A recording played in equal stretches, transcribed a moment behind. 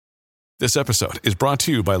This episode is brought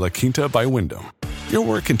to you by La Quinta by Wyndham. Your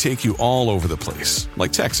work can take you all over the place,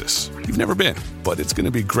 like Texas. You've never been, but it's going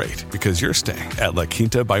to be great because you're staying at La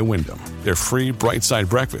Quinta by Wyndham. Their free Bright Side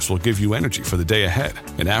breakfast will give you energy for the day ahead.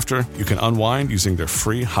 And after, you can unwind using their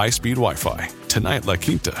free high-speed Wi-Fi. Tonight, La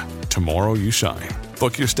Quinta. Tomorrow, you shine.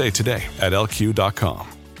 Book your stay today at LQ.com.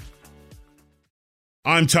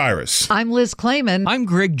 I'm Tyrus. I'm Liz Clayman. I'm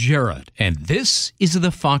Greg Jarrett, and this is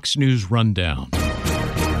the Fox News Rundown.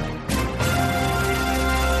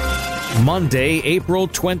 Monday, April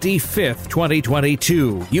 25th,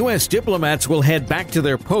 2022. U.S. diplomats will head back to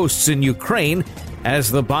their posts in Ukraine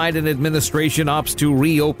as the Biden administration opts to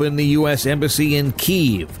reopen the U.S. Embassy in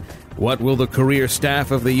Kyiv. What will the career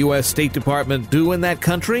staff of the U.S. State Department do in that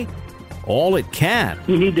country? All it can.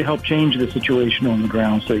 We need to help change the situation on the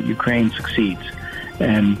ground so that Ukraine succeeds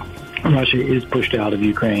and Russia is pushed out of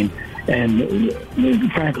Ukraine and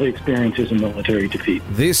frankly experiences a military defeat.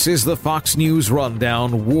 This is the Fox News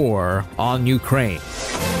Rundown: War on Ukraine.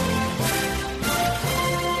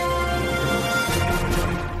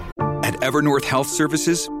 At Evernorth Health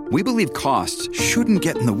Services, we believe costs shouldn't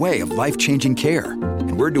get in the way of life-changing care,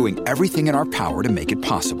 and we're doing everything in our power to make it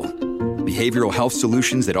possible. Behavioral health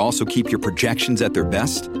solutions that also keep your projections at their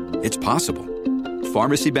best? It's possible.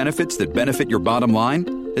 Pharmacy benefits that benefit your bottom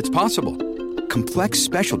line? It's possible. Complex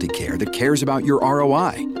specialty care that cares about your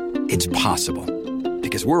ROI? It's possible.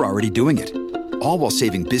 Because we're already doing it. All while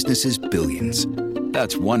saving businesses billions.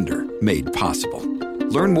 That's Wonder made possible.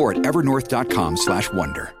 Learn more at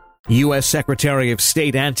evernorth.com/wonder. U.S. Secretary of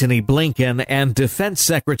State Antony Blinken and Defense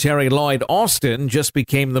Secretary Lloyd Austin just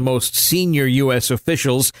became the most senior U.S.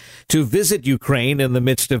 officials to visit Ukraine in the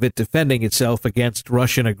midst of it defending itself against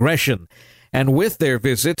Russian aggression. And with their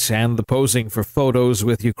visits and the posing for photos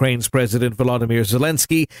with Ukraine's President Volodymyr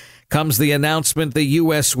Zelensky comes the announcement the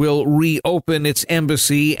U.S. will reopen its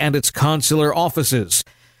embassy and its consular offices.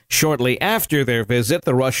 Shortly after their visit,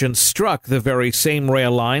 the Russians struck the very same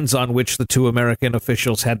rail lines on which the two American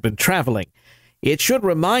officials had been traveling. It should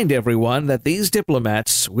remind everyone that these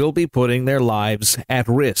diplomats will be putting their lives at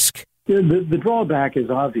risk. The drawback is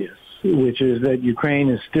obvious, which is that Ukraine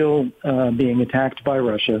is still being attacked by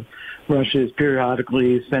Russia. Russia is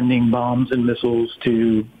periodically sending bombs and missiles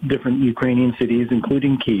to different Ukrainian cities,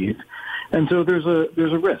 including Kyiv. And so there's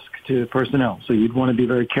a risk to personnel. So you'd want to be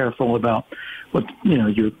very careful about what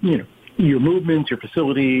your movements, your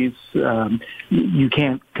facilities. You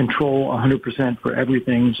can't control 100% for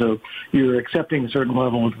everything. So you're accepting a certain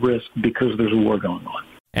level of risk because there's a war going on.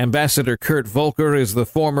 Ambassador Kurt Volker is the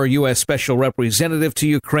former U.S. Special Representative to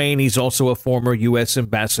Ukraine. He's also a former U.S.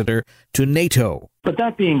 Ambassador to NATO. But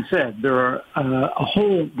that being said, there are a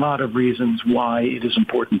whole lot of reasons why it is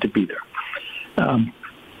important to be there.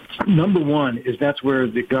 Number one is that's where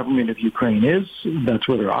the government of Ukraine is. That's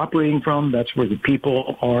where they're operating from. That's where the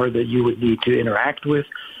people are that you would need to interact with.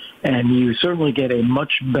 And you certainly get a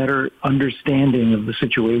much better understanding of the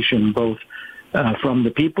situation, both from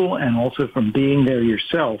the people and also from being there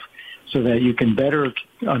yourself, so that you can better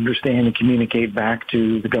understand and communicate back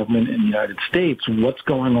to the government in the United States what's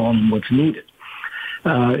going on and what's needed.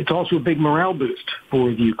 It's also a big morale boost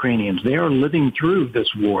for the Ukrainians. They are living through this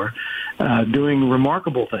war, doing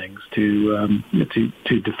remarkable things to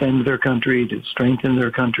defend their country, to strengthen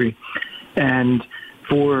their country. And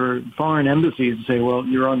for foreign embassies to say, well,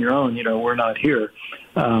 you're on your own, we're not here,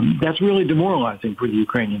 that's really demoralizing for the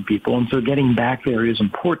Ukrainian people. And so getting back there is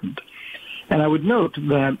important. And I would note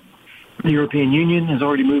that the European Union has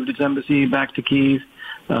already moved its embassy back to Kyiv.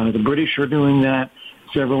 The British are doing that.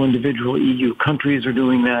 Several individual EU countries are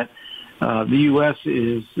doing that. The U.S.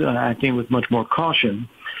 is acting with much more caution.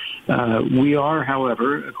 We are,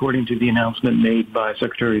 however, according to the announcement made by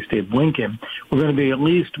Secretary of State Blinken, we're going to be at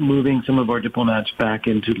least moving some of our diplomats back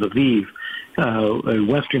into Lviv, a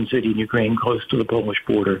western city in Ukraine close to the Polish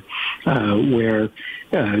border, where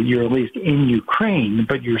you're at least in Ukraine,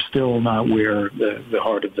 but you're still not where the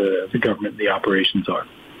heart of the government and the operations are.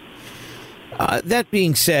 That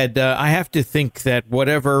being said, I have to think that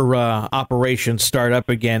whatever operations start up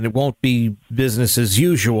again, it won't be business as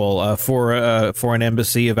usual for an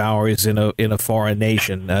embassy of ours in a foreign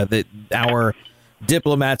nation. That our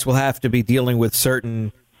diplomats will have to be dealing with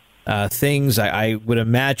certain things. I would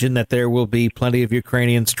imagine that there will be plenty of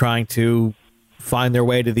Ukrainians trying to find their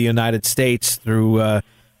way to the United States through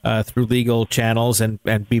legal channels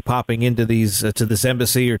and be popping into these to this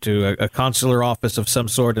embassy or to a consular office of some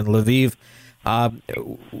sort in Lviv.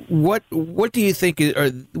 What do you think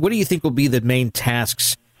will be the main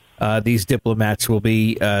tasks these diplomats will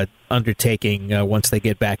be undertaking once they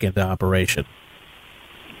get back into operation?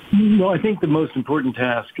 Well, I think the most important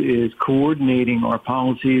task is coordinating our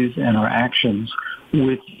policies and our actions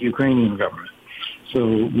with the Ukrainian government.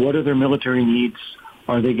 So what are their military needs?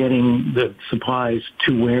 Are they getting the supplies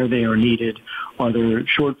to where they are needed? Are there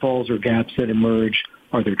shortfalls or gaps that emerge?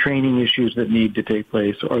 Are there training issues that need to take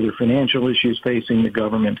place? Are there financial issues facing the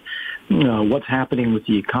government? What's happening with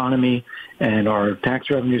the economy? And are tax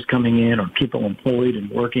revenues coming in? Are people employed and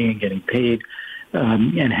working and getting paid?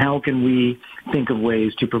 And how can we think of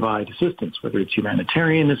ways to provide assistance, whether it's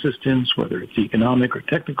humanitarian assistance, whether it's economic or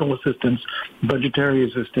technical assistance, budgetary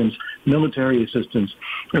assistance, military assistance.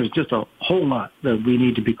 There's just a whole lot that we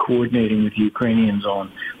need to be coordinating with Ukrainians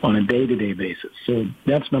on a day-to-day basis. So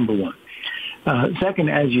that's number one. Second,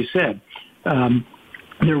 as you said,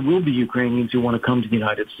 there will be Ukrainians who want to come to the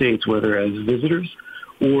United States, whether as visitors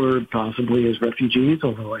or possibly as refugees,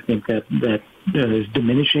 although I think that is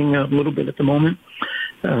diminishing a little bit at the moment.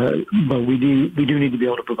 But we do need to be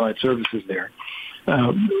able to provide services there.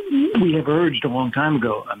 We have urged a long time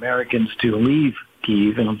ago Americans to leave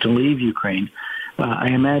Kyiv and to leave Ukraine. I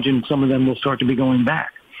imagine some of them will start to be going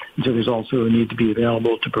back. And so there's also a need to be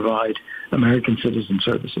available to provide American citizen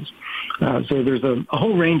services. So there's a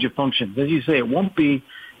whole range of functions. As you say, it won't be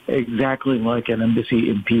exactly like an embassy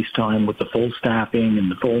in peacetime with the full staffing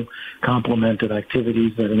and the full complement of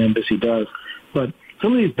activities that an embassy does. But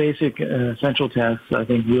some of these basic essential tasks, I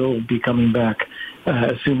think, will be coming back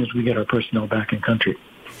as soon as we get our personnel back in country.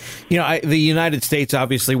 You know, the United States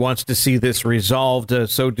obviously wants to see this resolved.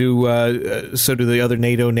 So do the other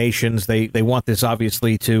NATO nations. They want this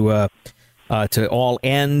obviously to all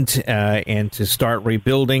end and to start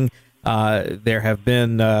rebuilding. There have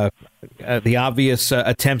been the obvious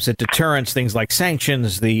attempts at deterrence, things like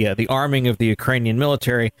sanctions, the arming of the Ukrainian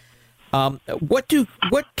military. What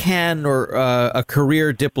can a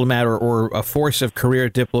career diplomat or a force of career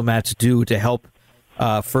diplomats do to help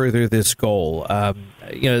further this goal?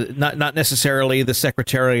 Not necessarily the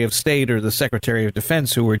Secretary of State or the Secretary of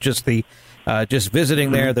Defense, who are just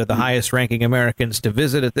visiting there. They're the highest ranking Americans to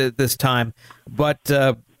visit at this time, but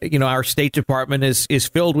our State Department is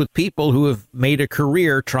filled with people who have made a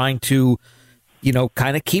career trying to,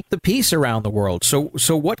 kind of keep the peace around the world.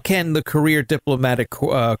 So what can the career diplomatic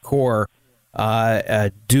corps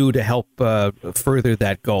do to help further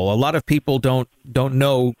that goal? A lot of people don't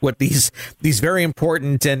know what these very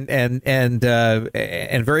important and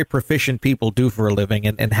very proficient people do for a living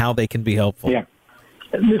and how they can be helpful. Yeah,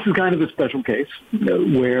 this is kind of a special case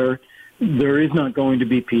where there is not going to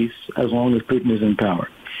be peace as long as Putin is in power.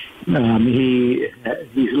 He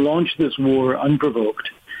launched this war unprovoked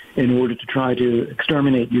in order to try to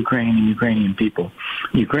exterminate Ukraine and Ukrainian people.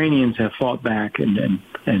 Ukrainians have fought back and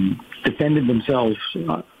defended themselves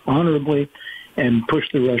honorably and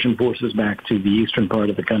pushed the Russian forces back to the eastern part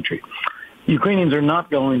of the country. Ukrainians are not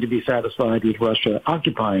going to be satisfied with Russia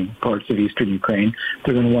occupying parts of eastern Ukraine.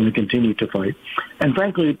 They're going to want to continue to fight. And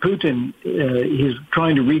frankly, Putin, he's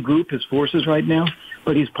trying to regroup his forces right now,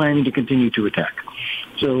 but he's planning to continue to attack.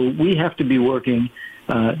 So we have to be working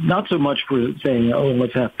not so much for saying,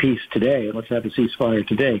 let's have peace today, let's have a ceasefire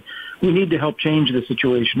today. We need to help change the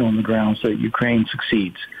situation on the ground so that Ukraine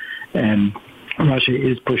succeeds and Russia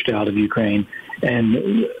is pushed out of Ukraine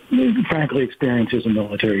and, frankly, experiences a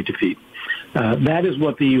military defeat. That is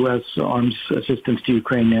what the U.S. arms assistance to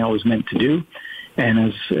Ukraine now is meant to do. And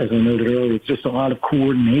as I noted earlier, it's just a lot of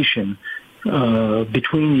coordination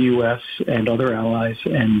between the U.S. and other allies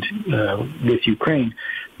and with Ukraine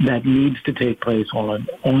that needs to take place on an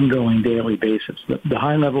ongoing daily basis. The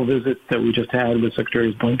high-level visit that we just had with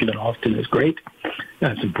Secretaries Blinken and Austin is great.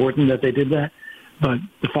 It's important that they did that, but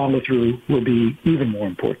the follow-through will be even more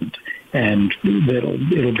important. And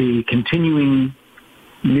it'll be continuing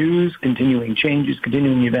news, continuing changes,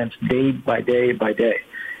 continuing events day by day by day.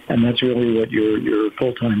 And that's really what your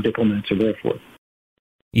full-time diplomats are there for.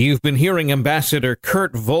 You've been hearing Ambassador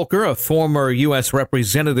Kurt Volker, a former U.S.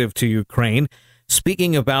 representative to Ukraine,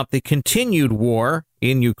 speaking about the continued war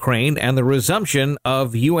in Ukraine and the resumption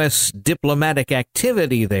of U.S. diplomatic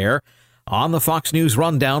activity there on the Fox News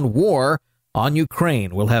Rundown, War on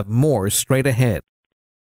Ukraine. We'll have more straight ahead.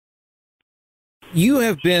 You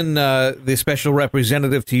have been the special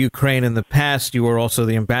representative to Ukraine in the past. You were also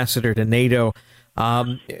the ambassador to NATO.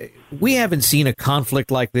 We haven't seen a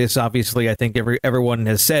conflict like this. Obviously, I think everyone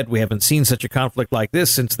has said we haven't seen such a conflict like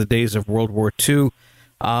this since the days of World War II.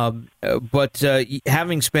 But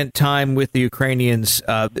having spent time with the Ukrainians,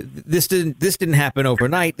 this didn't happen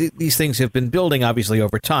overnight. These things have been building, obviously,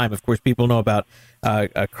 over time. Of course, people know about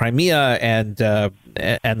Crimea and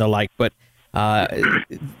the like, but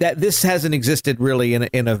that this hasn't existed really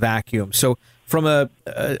in a vacuum. So from a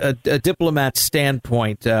diplomat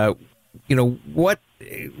standpoint, what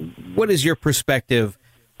is your perspective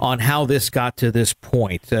on how this got to this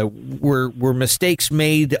point? Were mistakes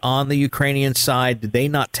made on the Ukrainian side? Did they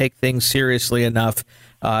not take things seriously enough?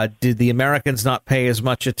 Did the Americans not pay as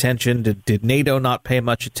much attention? Did NATO not pay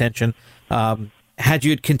much attention? Had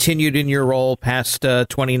you continued in your role past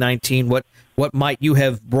 2019, what might you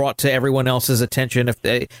have brought to everyone else's attention?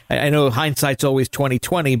 I know hindsight's always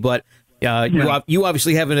 2020, but you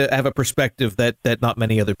obviously have a perspective that not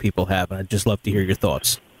many other people have, and I'd just love to hear your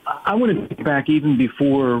thoughts. I want to think back even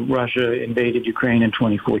before Russia invaded Ukraine in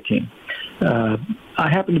 2014. I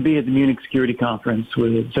happened to be at the Munich Security Conference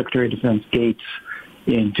with Secretary of Defense Gates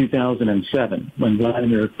in 2007 when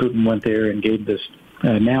Vladimir Putin went there and gave this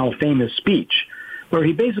now famous speech where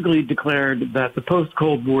he basically declared that the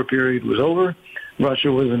post-Cold War period was over, Russia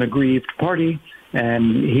was an aggrieved party,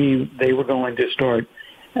 and they were going to start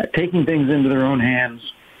taking things into their own hands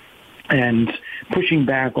and pushing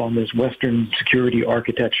back on this Western security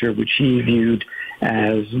architecture, which he viewed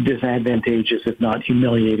as disadvantageous, if not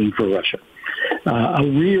humiliating for Russia. A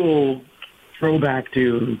real throwback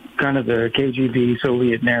to kind of the KGB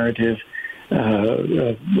Soviet narrative of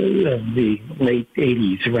the late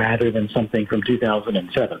 80s rather than something from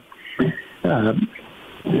 2007.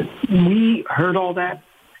 We heard all that.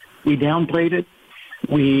 We downplayed it.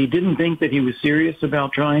 We didn't think that he was serious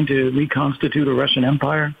about trying to reconstitute a Russian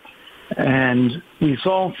empire. And we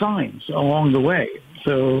saw signs along the way.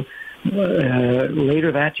 So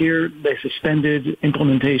later that year, they suspended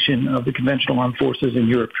implementation of the Conventional Armed Forces in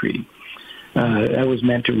Europe Treaty. That was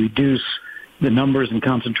meant to reduce the numbers and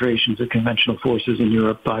concentrations of conventional forces in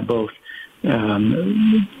Europe by both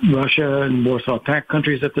Russia and Warsaw Pact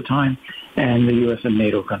countries at the time and the U.S. and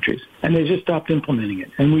NATO countries. And they just stopped implementing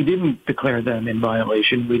it. And we didn't declare them in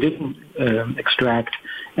violation. We didn't extract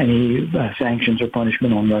any sanctions or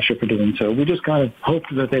punishment on Russia for doing so. We just kind of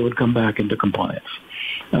hoped that they would come back into compliance.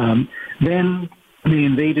 Then they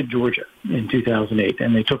invaded Georgia in 2008,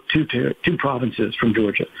 and they took two provinces from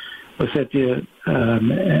Georgia, Ossetia,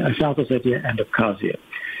 South Ossetia and Abkhazia.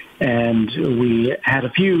 And we had a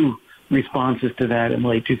few responses to that in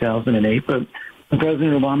late 2008, but when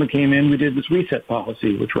President Obama came in, we did this reset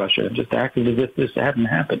policy with Russia and just acted as if this hadn't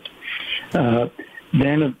happened.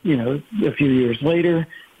 Then, a few years later,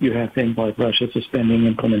 you have things like Russia suspending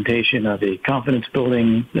implementation of a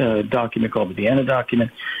confidence-building document called the Vienna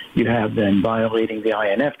document. You have them violating the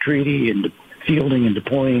INF treaty and fielding and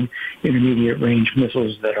deploying intermediate-range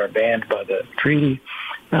missiles that are banned by the treaty.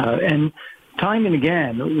 And time and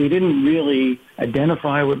again, we didn't really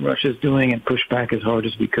identify what Russia's doing and push back as hard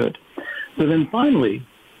as we could. So then finally,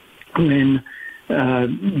 when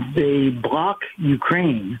they block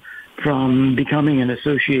Ukraine from becoming an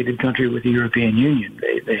associated country with the European Union,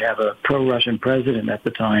 they have a pro-Russian president at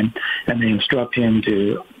the time, and they instruct him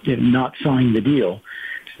to not sign the deal.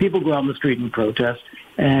 People go out in the street and protest,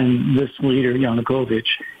 and this leader, Yanukovych,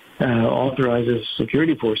 authorizes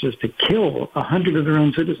security forces to kill 100 of their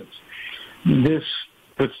own citizens. This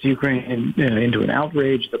puts Ukraine into an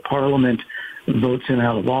outrage. The parliament votes him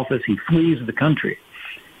out of office. He flees the country.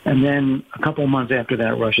 And then a couple of months after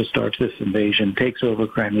that, Russia starts this invasion, takes over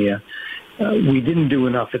Crimea. We didn't do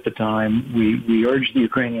enough at the time. We urged the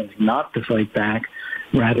Ukrainians not to fight back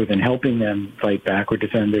rather than helping them fight back or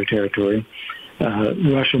defend their territory.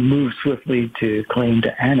 Russia moved swiftly to claim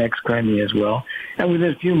to annex Crimea as well. And within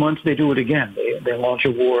a few months, they do it again. They launch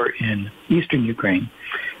a war in eastern Ukraine.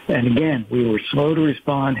 And again, we were slow to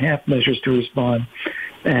respond, half measures to respond.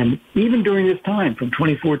 And even during this time, from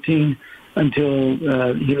 2014 until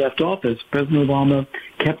he left office, President Obama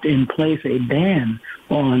kept in place a ban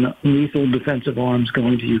on lethal defensive arms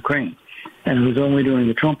going to Ukraine. And it was only during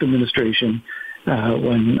the Trump administration,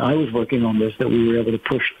 when I was working on this, that we were able to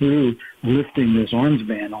push through lifting this arms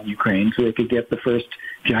ban on Ukraine so they could get the first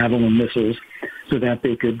Javelin missiles so that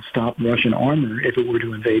they could stop Russian armor if it were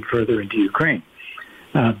to invade further into Ukraine.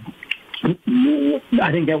 I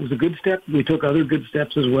think that was a good step. We took other good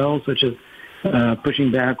steps as well, such as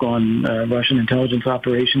pushing back on Russian intelligence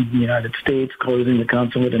operations in the United States, closing the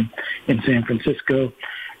consulate in San Francisco,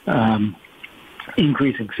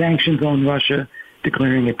 increasing sanctions on Russia,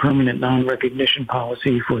 declaring a permanent non-recognition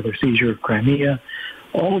policy for their seizure of Crimea,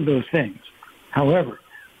 all of those things. However,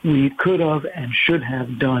 we could have and should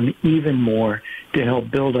have done even more to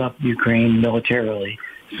help build up Ukraine militarily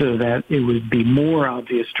so that it would be more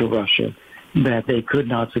obvious to Russia that they could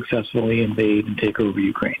not successfully invade and take over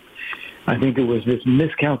Ukraine. I think it was this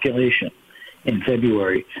miscalculation in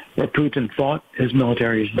February where Putin thought his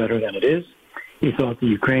military is better than it is. He thought the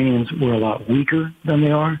Ukrainians were a lot weaker than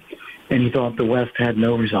they are, and he thought the West had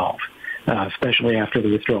no resolve. especially after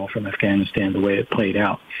the withdrawal from Afghanistan, the way it played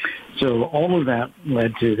out. So all of that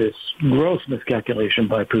led to this gross miscalculation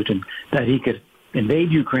by Putin that he could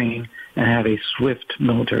invade Ukraine and have a swift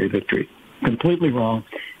military victory. Completely wrong.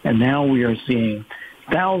 And now we are seeing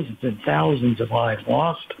thousands and thousands of lives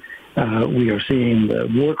lost. We are seeing the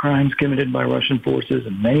war crimes committed by Russian forces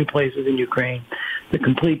in many places in Ukraine, the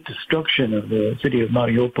complete destruction of the city of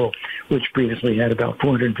Mariupol, which previously had about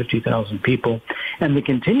 450,000 people, and the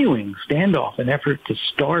continuing standoff and effort to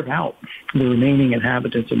starve out the remaining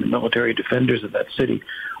inhabitants and the military defenders of that city.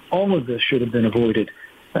 All of this should have been avoided.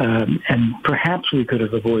 And perhaps we could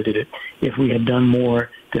have avoided it if we had done more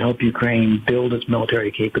to help Ukraine build its military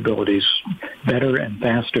capabilities better and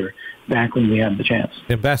faster back when we had the chance.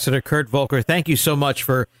 Ambassador Kurt Volker, thank you so much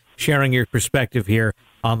for sharing your perspective here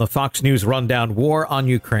on the Fox News Rundown, War on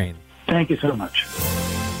Ukraine. Thank you so much.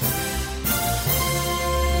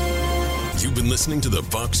 You've been listening to the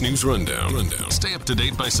Fox News Rundown. Stay up to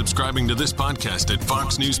date by subscribing to this podcast at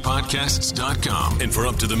foxnewspodcasts.com. And for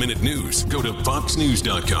up-to-the-minute news, go to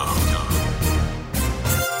foxnews.com.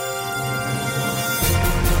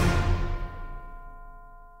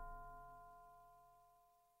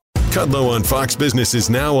 Kudlow on Fox Business is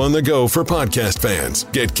now on the go for podcast fans.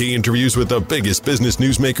 Get key interviews with the biggest business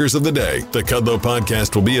newsmakers of the day. The Kudlow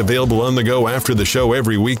podcast will be available on the go after the show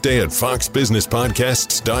every weekday at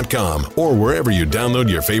foxbusinesspodcasts.com or wherever you download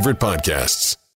your favorite podcasts.